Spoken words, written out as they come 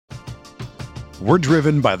We're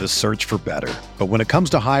driven by the search for better. But when it comes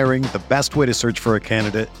to hiring, the best way to search for a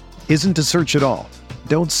candidate isn't to search at all.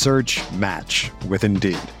 Don't search, match with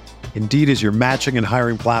Indeed. Indeed is your matching and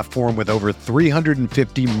hiring platform with over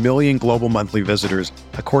 350 million global monthly visitors,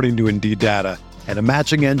 according to Indeed data, and a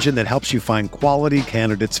matching engine that helps you find quality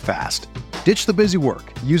candidates fast. Ditch the busy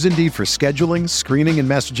work. Use Indeed for scheduling, screening, and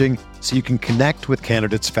messaging so you can connect with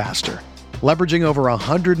candidates faster. Leveraging over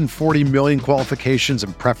 140 million qualifications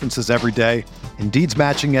and preferences every day, Indeed's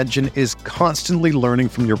matching engine is constantly learning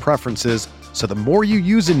from your preferences, so the more you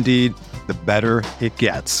use Indeed, the better it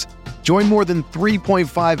gets. Join more than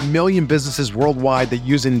 3.5 million businesses worldwide that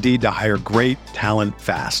use Indeed to hire great talent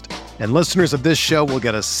fast. And listeners of this show will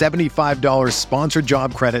get a $75 sponsored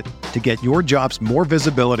job credit to get your jobs more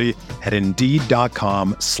visibility at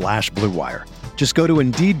Indeed.com/Blue Wire. Just go to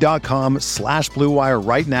Indeed.com/Blue Wire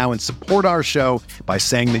right now and support our show by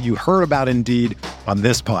saying that you heard about Indeed on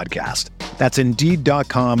this podcast. That's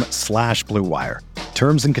Indeed.com/Blue Wire.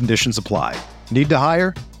 Terms and conditions apply. Need to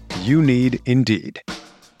hire? You need Indeed.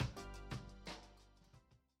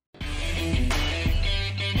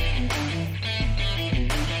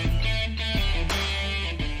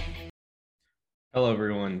 Hello,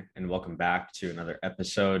 everyone, and welcome back to another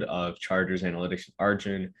episode of Chargers Analytics with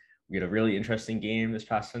Arjun. We had a really interesting game this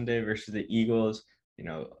past Sunday versus the Eagles.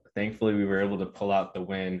 Thankfully, we were able to pull out the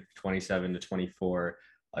win 27-24.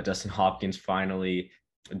 Dustin Hopkins finally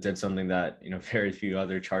did something that, very few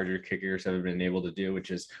other Charger kickers have been able to do,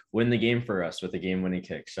 which is win the game for us with a game-winning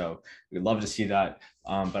kick. So we'd love to see that.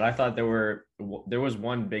 But I thought there was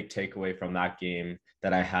one big takeaway from that game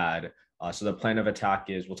that I had. So the plan of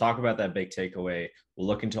attack is we'll talk about that big takeaway. We'll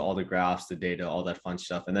look into all the graphs, the data, all that fun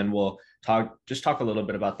stuff. And then we'll talk a little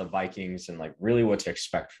bit about the Vikings and really what to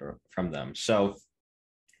expect from them. So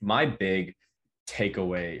my big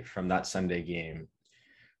takeaway from that Sunday game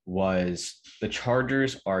was the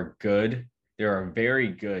Chargers are good. They're a very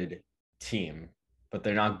good team, but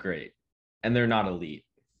they're not great. And they're not elite,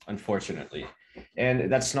 unfortunately.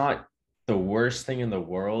 And that's not the worst thing in the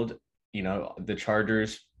world. The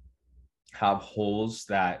Chargers have holes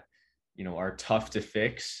that, are tough to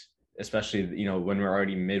fix, especially, when we're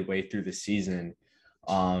already midway through the season.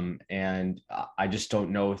 And I just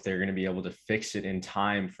don't know if they're going to be able to fix it in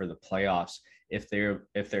time for the playoffs if they're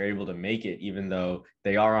able to make it, even though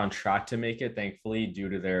they are on track to make it, thankfully, due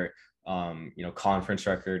to their, conference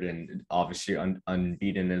record and obviously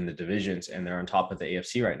unbeaten in the divisions, and they're on top of the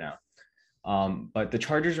AFC right now. But the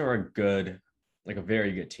Chargers are a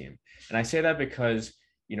very good team. And I say that because,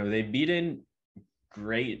 they've beaten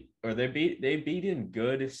great, or they've beaten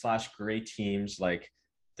good/great teams like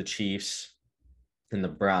the Chiefs and the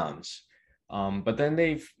Browns. But then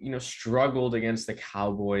they've, struggled against the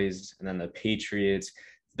Cowboys and then the Patriots.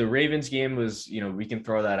 The Ravens game was, we can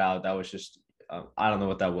throw that out. That was just, I don't know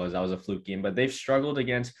what that was. That was a fluke game, but they've struggled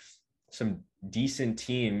against some decent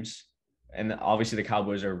teams. And obviously the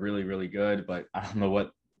Cowboys are really, really good, but I don't know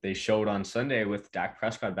what they showed on Sunday with Dak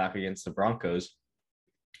Prescott back against the Broncos.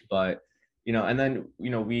 But, and then,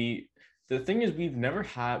 the thing is we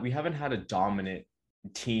haven't had a dominant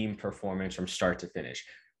team performance from start to finish.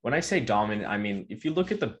 When I say dominant, I mean, if you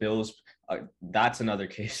look at the Bills, that's another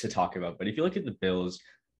case to talk about. But if you look at the Bills'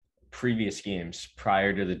 previous games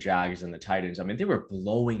prior to the Jags and the Titans, I mean, they were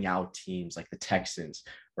blowing out teams like the Texans,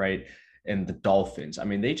 right? And the Dolphins. I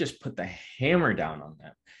mean, they just put the hammer down on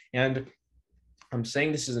them. And I'm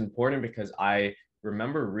saying this is important because I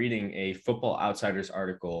remember reading a Football Outsiders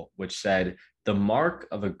article which said the mark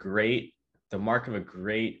of a great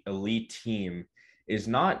elite team is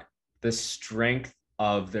not the strength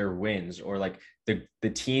of their wins or the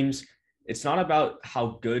teams. It's not about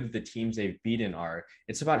how good the teams they've beaten are.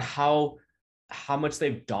 It's about how much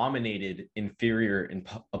they've dominated inferior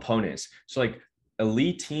opponents. So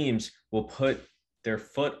elite teams will put their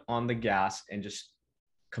foot on the gas and just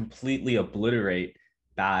completely obliterate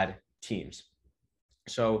bad teams.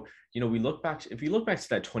 So, if you look back to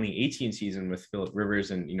that 2018 season with Phillip Rivers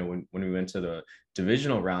and, when we went to the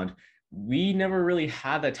divisional round, we never really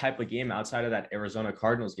had that type of game outside of that Arizona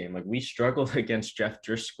Cardinals game. We struggled against Jeff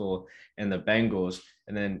Driscoll and the Bengals.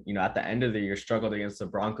 And then, at the end of the year, struggled against the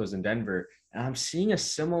Broncos in Denver. And I'm seeing a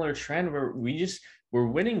similar trend where we're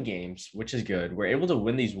winning games, which is good. We're able to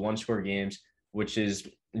win these one-score games, which is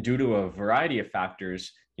due to a variety of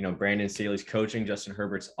factors. Brandon Staley's coaching, Justin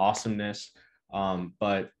Herbert's awesomeness.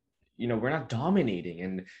 But, we're not dominating.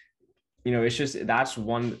 And, it's just that's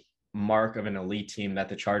one mark of an elite team that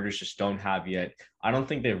the Chargers just don't have yet. I don't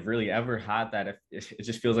think they've really ever had that. It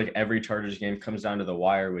just feels like every Chargers game comes down to the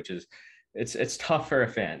wire, which is it's tough for a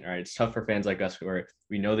fan, right? It's tough for fans like us where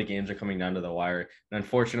we know the games are coming down to the wire. And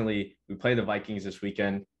unfortunately, we play the Vikings this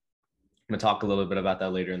weekend. I'm gonna talk a little bit about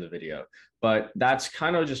that later in the video. But that's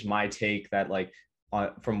kind of just my take that like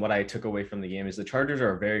from what I took away from the game is the Chargers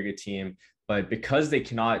are a very good team, but because they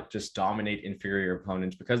cannot just dominate inferior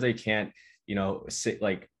opponents, because they can't, sit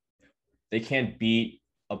like they can't beat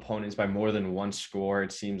opponents by more than one score.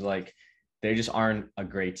 It seems like they just aren't a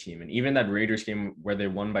great team. And even that Raiders game where they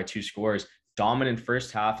won by 2 scores, dominant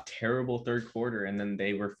first half, terrible third quarter, and then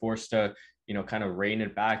they were forced to, kind of rein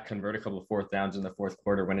it back, convert a couple of fourth downs in the fourth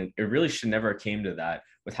quarter when it really should never came to that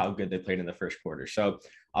with how good they played in the first quarter. So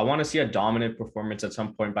I want to see a dominant performance at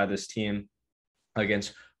some point by this team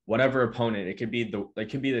against whatever opponent. It could be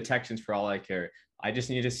the Texans for all I care. I just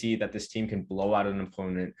need to see that this team can blow out an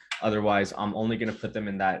opponent. Otherwise, I'm only going to put them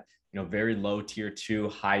in that, very low tier 2,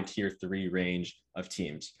 high tier 3 range of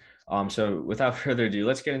teams. So without further ado,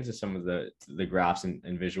 let's get into some of the graphs and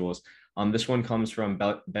visuals. This one comes from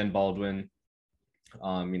Ben Baldwin.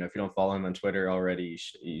 If you don't follow him on Twitter already,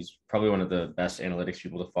 he's probably one of the best analytics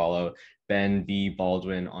people to follow. Ben B.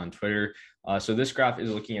 Baldwin on Twitter. So this graph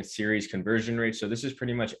is looking at series conversion rate. So this is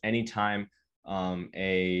pretty much anytime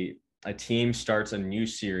a team starts a new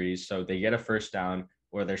series, so they get a first down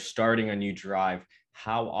or they're starting a new drive,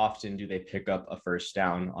 how often do they pick up a first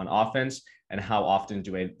down on offense, and how often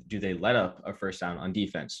do they let up a first down on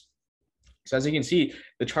defense? So as you can see,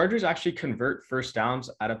 the Chargers actually convert first downs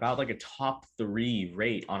at about like a top 3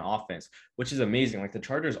 rate on offense, which is amazing. Like the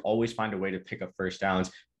Chargers always find a way to pick up first downs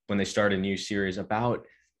when they start a new series about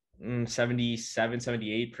 77,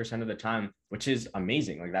 78% of the time, which is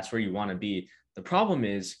amazing. Like that's where you want to be. The problem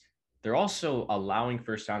is they're also allowing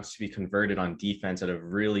first downs to be converted on defense at a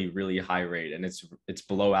really, really high rate. And it's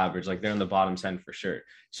below average. Like they're in the bottom 10 for sure.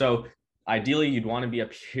 So ideally you'd want to be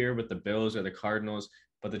up here with the Bills or the Cardinals,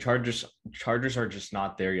 but the Chargers are just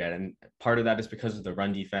not there yet. And part of that is because of the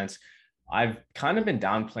run defense. I've kind of been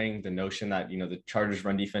downplaying the notion that, the Chargers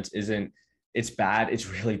run defense it's bad. It's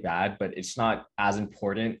really bad, but it's not as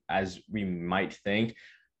important as we might think.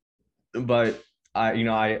 But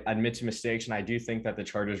I admit to mistakes, and I do think that the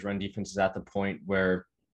Chargers run defense is at the point where,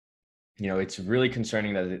 it's really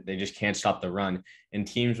concerning that they just can't stop the run, and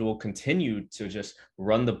teams will continue to just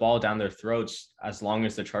run the ball down their throats as long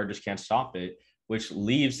as the Chargers can't stop it, which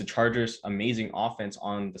leaves the Chargers' amazing offense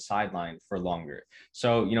on the sideline for longer.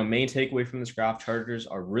 So, main takeaway from this graph, Chargers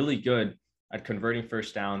are really good at converting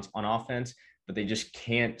first downs on offense, but they just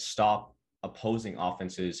can't stop opposing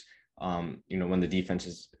offenses, when the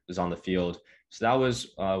defense is on the field. So that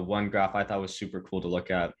was one graph I thought was super cool to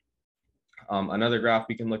look at. Another graph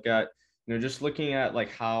we can look at, just looking at like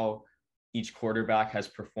how each quarterback has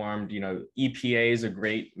performed. EPA is a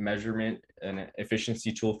great measurement and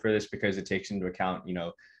efficiency tool for this because it takes into account,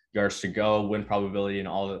 yards to go, win probability, and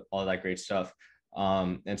all that great stuff.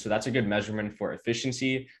 And so that's a good measurement for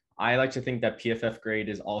efficiency. I like to think that PFF grade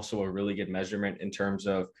is also a really good measurement in terms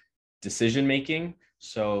of decision making.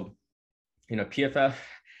 So, PFF,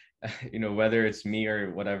 whether it's me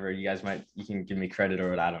or whatever, you can give me credit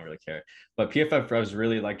or what, I don't really care. But PFF was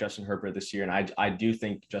really like Justin Herbert this year. And I do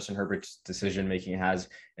think Justin Herbert's decision-making has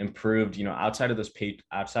improved, outside of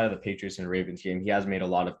the Patriots and Ravens game. He has made a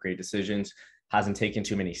lot of great decisions, hasn't taken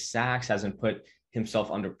too many sacks, hasn't put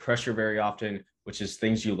himself under pressure very often, which is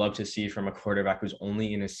things you love to see from a quarterback who's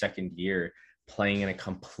only in his second year playing in a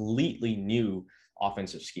completely new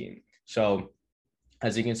offensive scheme. So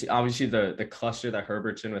as you can see, obviously the cluster that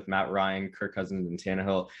Herbert's in with Matt Ryan, Kirk Cousins, and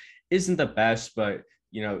Tannehill isn't the best, but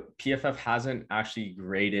PFF hasn't actually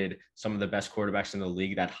graded some of the best quarterbacks in the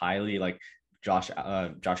league that highly, like Josh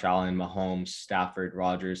Allen, Mahomes, Stafford,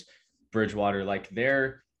 Rodgers, Bridgewater. Like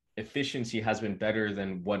their efficiency has been better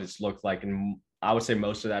than what it's looked like, and I would say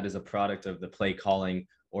most of that is a product of the play calling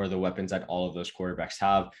or the weapons that all of those quarterbacks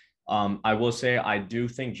have. I will say I do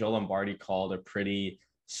think Joe Lombardi called a pretty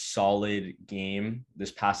solid game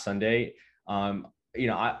this past Sunday. I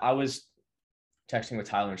was texting with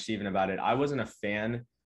Tyler and Steven about it. I wasn't a fan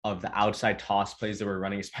of the outside toss plays that were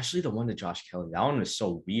running, especially the one to Josh Kelly. That one was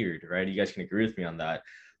so weird, right? You guys can agree with me on that.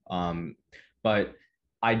 But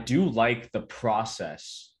I do like the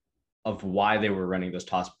process of why they were running those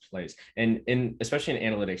toss plays. And especially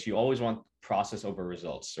in analytics, you always want process over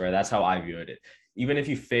results, right? That's how I viewed it. Even if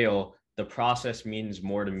you fail, the process means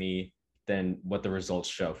more to me than what the results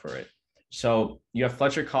show for it. So you have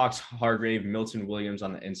Fletcher Cox, Hargrave, Milton Williams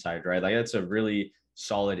on the inside, right? Like that's a really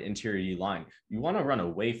solid interior line. You want to run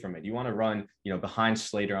away from it. You want to run, behind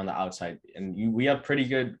Slater on the outside. And we have pretty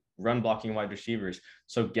good run blocking wide receivers.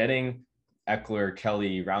 So getting Eckler,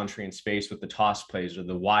 Kelly, Roundtree in space with the toss plays or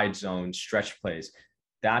the wide zone stretch plays,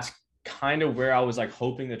 that's kind of where I was like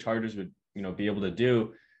hoping the Chargers would, be able to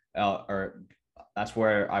do, or that's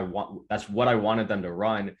what I wanted them to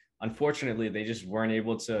run. Unfortunately, they just weren't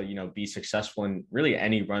able to, be successful in really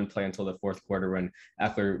any run play until the fourth quarter when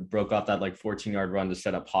Eckler broke off that like 14-yard run to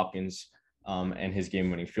set up Hopkins and his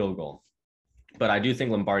game-winning field goal. But I do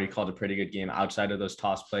think Lombardi called a pretty good game outside of those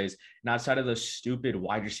toss plays and outside of those stupid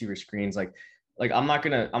wide receiver screens. Like I'm not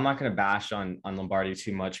gonna bash on Lombardi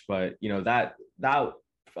too much, but that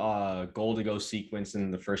goal to go sequence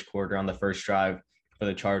in the first quarter on the first drive for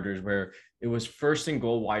the Chargers where it was first and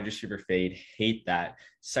goal wide receiver fade, hate that.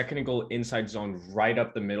 Second and goal inside zone right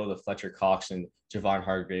up the middle to Fletcher Cox and Javon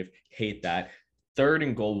Hargrave, hate that. Third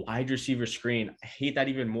and goal wide receiver screen, I hate that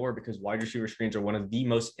even more because wide receiver screens are one of the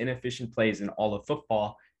most inefficient plays in all of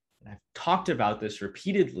football. And I've talked about this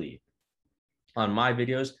repeatedly on my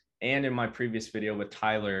videos and in my previous video with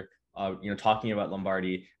Tyler, talking about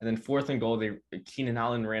Lombardi. And then fourth and goal, Keenan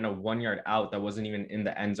Allen ran a 1-yard out that wasn't even in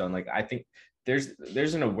the end zone. Like I think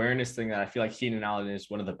there's an awareness thing that I feel like Keenan Allen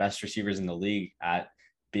is one of the best receivers in the league at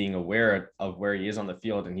being aware of where he is on the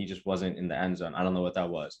field, and he just wasn't in the end zone. I don't know what that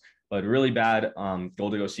was, but really bad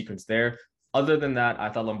goal to go sequence there. Other than that, I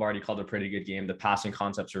thought Lombardi called a pretty good game. The passing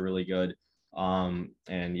concepts are really good.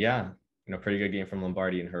 And yeah, pretty good game from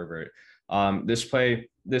Lombardi and Herbert.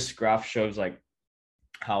 This graph shows like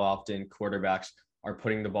how often quarterbacks are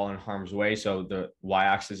putting the ball in harm's way. So the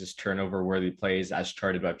y-axis is turnover worthy plays as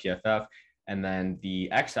charted by PFF. And then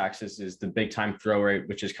the x-axis is the big time throw rate,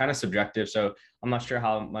 which is kind of subjective. So I'm not sure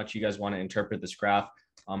how much you guys want to interpret this graph.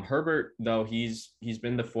 Herbert, though, he's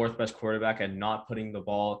been the fourth best quarterback at not putting the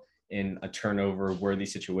ball in a turnover worthy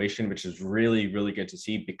situation, which is really, really good to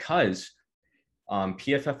see because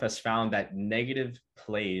PFF has found that negative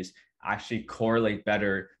plays actually correlate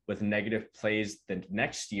better with negative plays the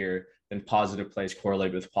next year than positive plays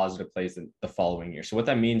correlate with positive plays the following year. So what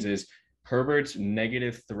that means is Herbert's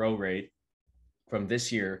negative throw rate from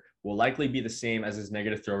this year will likely be the same as his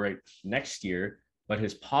negative throw rate next year, but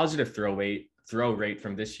his positive throw rate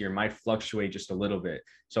from this year might fluctuate just a little bit.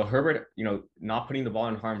 So Herbert, not putting the ball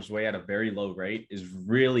in harm's way at a very low rate is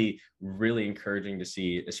really, really encouraging to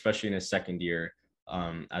see, especially in his second year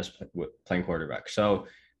as playing quarterback. So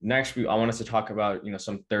next, I want us to talk about,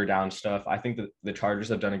 some third down stuff. I think that the Chargers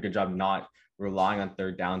have done a good job not relying on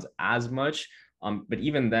third downs as much. But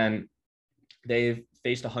even then, they've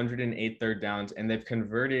faced 108 third downs and they've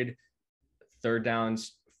converted third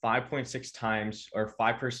downs 5.6 times or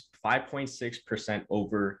 5.6%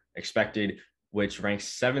 over expected, which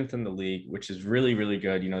ranks 7th in the league, which is really, really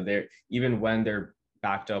good. They're even when they're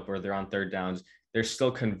backed up or they're on third downs, they're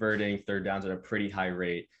still converting third downs at a pretty high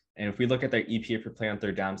rate. And if we look at their EPA per play on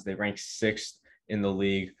third downs, they rank 6th in the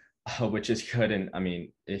league, which is good. And I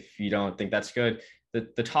mean, if you don't think that's good,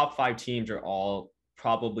 the top 5 teams are all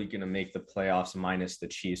probably going to make the playoffs minus the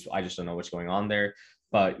Chiefs. I just don't know what's going on there.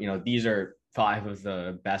 But, these are 5 of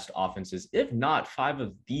the best offenses, if not 5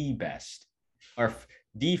 of the best, or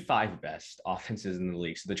the 5 best offenses in the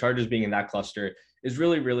league. So the Chargers being in that cluster is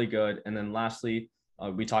really, really good. And then lastly,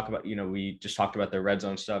 we talk about, we just talked about the red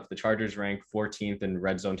zone stuff. The Chargers rank 14th in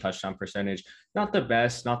red zone touchdown percentage. Not the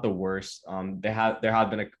best, not the worst. There have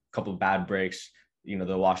been a couple of bad breaks,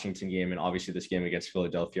 the Washington game and obviously this game against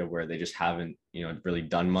Philadelphia where they just haven't, really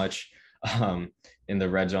done much in the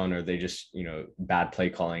red zone, or they just, bad play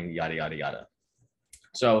calling, yada, yada, yada.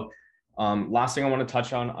 So last thing I want to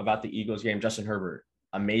touch on about the Eagles game, Justin Herbert,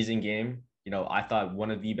 amazing game. I thought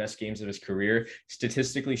one of the best games of his career,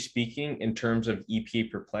 statistically speaking, in terms of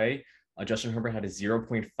EPA per play. Justin Herbert had a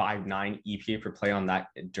 0.59 EPA per play on that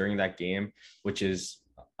during that game, which is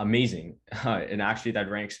amazing. And actually that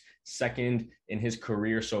ranks 2nd in his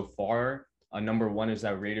career so far. Number 1 is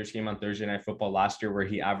that Raiders game on Thursday Night Football last year where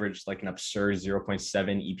he averaged like an absurd 0.7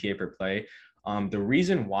 EPA per play. The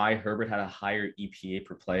reason why Herbert had a higher EPA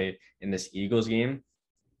per play in this Eagles game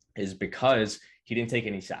is because he didn't take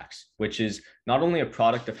any sacks, which is not only a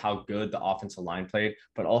product of how good the offensive line played,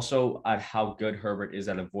 but also at how good Herbert is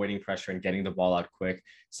at avoiding pressure and getting the ball out quick.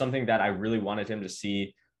 Something that I really wanted him to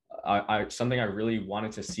see. Something I really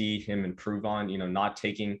wanted to see him improve on, not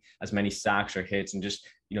taking as many sacks or hits and just,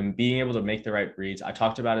 being able to make the right reads. I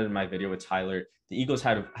talked about it in my video with Tyler. The Eagles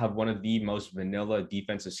have one of the most vanilla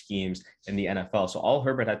defensive schemes in the NFL. So all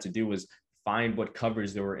Herbert had to do was find what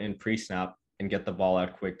coverage they were in pre-snap and get the ball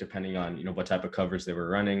out quick, depending on, what type of coverage they were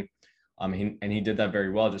running. And he did that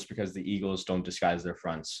very well just because the Eagles don't disguise their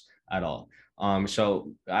fronts at all.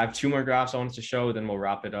 So I have 2 more graphs I wanted to show, then we'll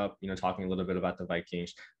wrap it up, talking a little bit about the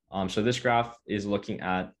Vikings. So this graph is looking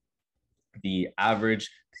at the average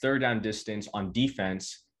third down distance on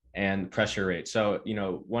defense and pressure rate. So,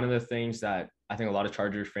 one of the things that I think a lot of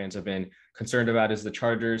Chargers fans have been concerned about is the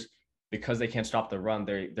Chargers, because they can't stop the run,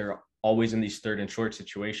 they're always in these third and short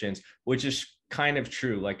situations, which is kind of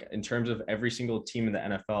true. Like in terms of every single team in the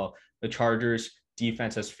NFL, the Chargers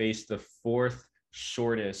defense has faced the fourth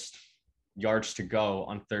shortest yards to go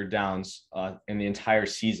on third downs in the entire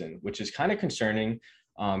season, which is kind of concerning,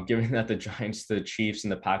 given that the Giants, the Chiefs,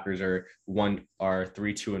 and the Packers are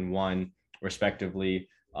 3-2-1 respectively.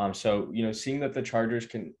 So seeing if the Chargers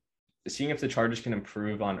can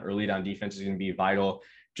improve on early down defense is going to be vital,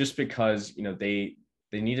 just because they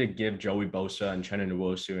need to give Joey Bosa and Uchenna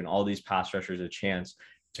Nwosu and all these pass rushers a chance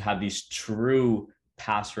to have these true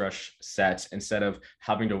pass rush sets, instead of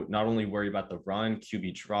having to not only worry about the run,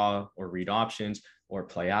 QB draw, or read options, or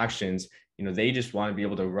play actions. They just want to be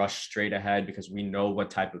able to rush straight ahead, because we know what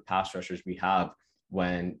type of pass rushers we have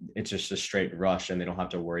when it's just a straight rush and they don't have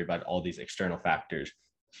to worry about all these external factors.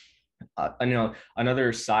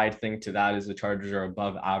 Another side thing to that is the Chargers are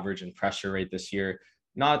above average in pressure rate this year.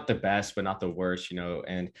 Not the best, but not the worst,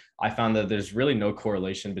 and I found that there's really no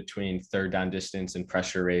correlation between third down distance and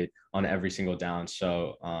pressure rate on every single down.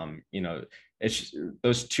 So, it's just,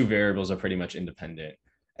 those two variables are pretty much independent.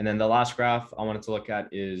 And then the last graph I wanted to look at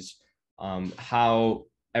is how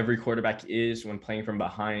every quarterback is when playing from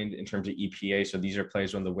behind in terms of EPA. So these are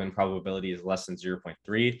plays when the win probability is less than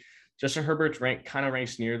 0.3. Justin Herbert's kind of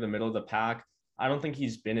ranks near the middle of the pack. I don't think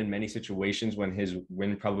he's been in many situations when his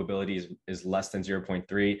win probability is less than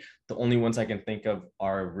 0.3. The only ones I can think of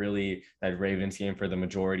are really that Ravens game for the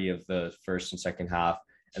majority of the first and second half,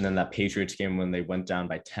 and then that Patriots game when they went down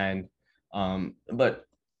by 10. And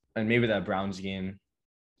maybe that Browns game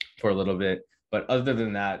for a little bit. But other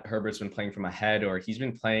than that, Herbert's been playing from ahead, or he's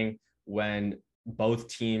been playing when both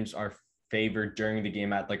teams are favored during the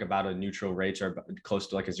game at like about a neutral rate, or close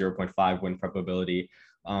to like a 0.5 win probability.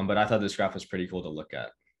 But I thought this graph was pretty cool to look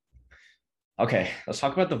at. Okay, let's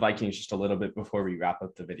talk about the Vikings just a little bit before we wrap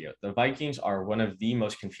up the video. The Vikings are one of the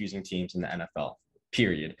most confusing teams in the NFL,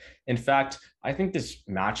 period. In fact, I think this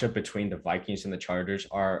matchup between the Vikings and the Chargers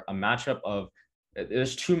are a matchup of,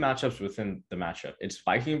 there's two matchups within the matchup. It's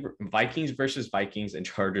Vikings versus Vikings and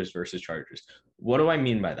Chargers versus Chargers. What do I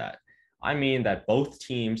mean by that? I mean that both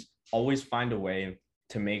teams always find a way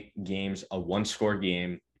to make games a one-score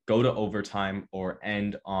game, go to overtime, or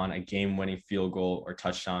end on a game-winning field goal or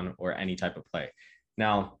touchdown or any type of play.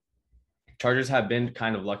 Now, Chargers have been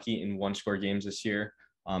kind of lucky in one-score games this year,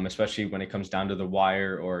 especially when it comes down to the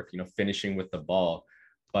wire or finishing with the ball.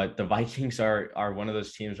 But the Vikings are one of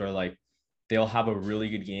those teams where like they'll have a really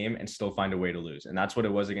good game and still find a way to lose. And that's what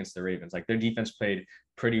it was against the Ravens. Like their defense played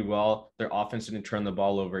pretty well. Their offense didn't turn the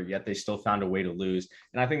ball over, yet they still found a way to lose.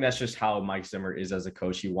 And I think that's just how Mike Zimmer is as a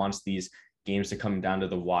coach. He wants these games to come down to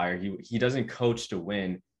the wire. He doesn't coach to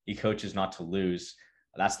win. He coaches not to lose.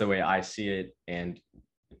 That's the way I see it. And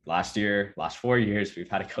last 4 years, we've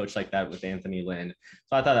had a coach like that with Anthony Lynn.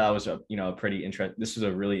 So I thought that was this was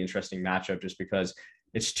a really interesting matchup, just because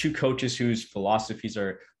it's two coaches whose philosophies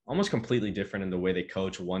are almost completely different in the way they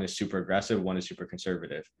coach. One is super aggressive, one is super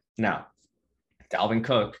conservative. Now, Dalvin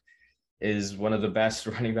Cook is one of the best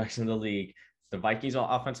running backs in the league. The Vikings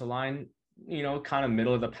offensive line, kind of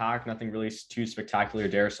middle of the pack, nothing really too spectacular.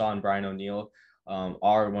 Darisaw and Brian O'Neill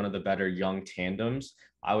are one of the better young tandems,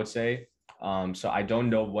 I would say. So I don't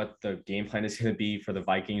know what the game plan is going to be for the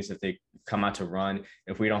Vikings if they come out to run.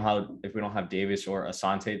 If we don't have Davis or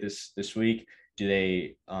Asante this week, do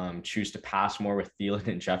they choose to pass more with Thielen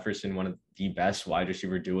and Jefferson, one of the best wide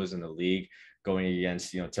receiver duos in the league, going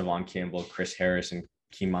against Tavon Campbell, Chris Harris, and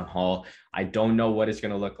Keemon Hall? I don't know what it's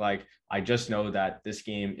going to look like. I just know that this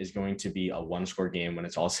game is going to be a one-score game when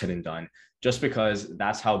it's all said and done, just because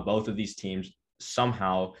that's how both of these teams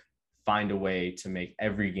somehow find a way to make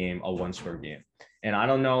every game a one-score game. And I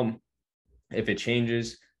don't know if it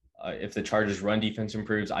changes. If the Chargers' run defense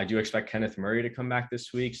improves, I do expect Kenneth Murray to come back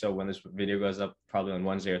this week. So when this video goes up, probably on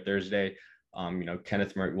Wednesday or Thursday,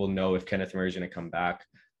 Kenneth Murray, we'll know if Kenneth Murray is going to come back.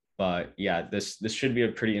 But yeah, this should be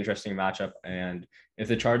a pretty interesting matchup. And if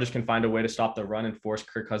the Chargers can find a way to stop the run and force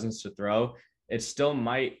Kirk Cousins to throw, it still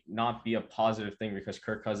might not be a positive thing, because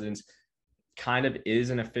Kirk Cousins kind of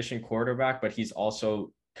is an efficient quarterback, but he's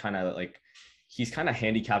also kind of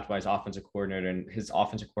handicapped by his offensive coordinator, and his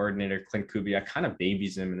offensive coordinator, Clint Kubiak, kind of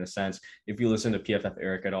babies him in a sense. If you listen to PFF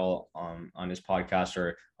Eric at all on his podcast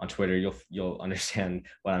or on Twitter, you'll understand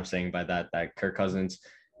what I'm saying by that Kirk Cousins,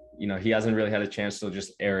 he hasn't really had a chance to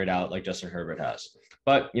just air it out like Justin Herbert has.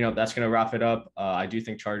 But, that's going to wrap it up. I do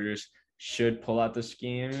think Chargers should pull out this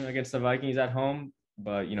game against the Vikings at home,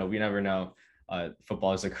 but, we never know.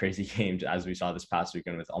 Football is a crazy game, as we saw this past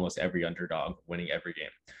weekend with almost every underdog winning every game.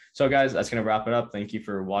 So guys, that's going to wrap it up. Thank you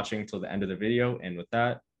for watching till the end of the video. And with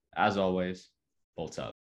that, as always, Bolts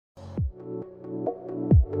up.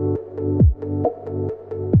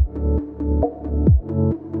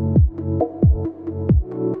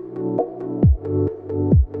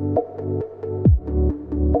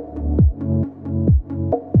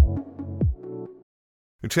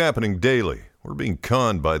 It's happening daily. We're being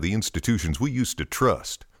conned by the institutions we used to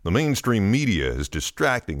trust. The mainstream media is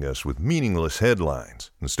distracting us with meaningless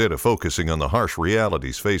headlines instead of focusing on the harsh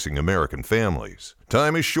realities facing American families.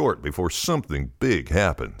 Time is short before something big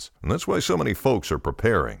happens, and that's why so many folks are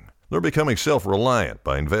preparing. They're becoming self-reliant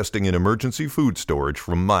by investing in emergency food storage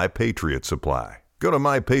from My Patriot Supply. Go to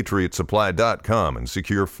MyPatriotSupply.com and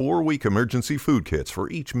secure 4-week emergency food kits for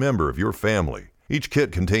each member of your family. Each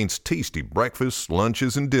kit contains tasty breakfasts,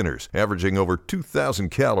 lunches, and dinners, averaging over 2,000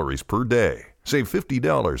 calories per day. Save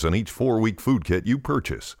 $50 on each 4-week food kit you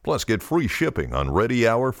purchase, plus get free shipping on Ready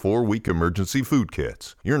Hour 4-week emergency food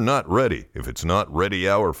kits. You're not ready if it's not Ready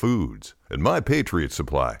Hour foods. At My Patriot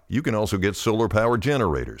Supply, you can also get solar power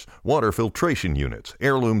generators, water filtration units,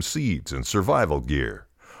 heirloom seeds, and survival gear.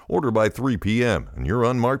 Order by 3 p.m. and your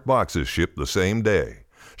unmarked boxes ship the same day.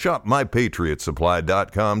 Shop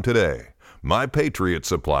MyPatriotSupply.com today.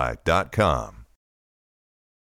 MyPatriotSupply.com.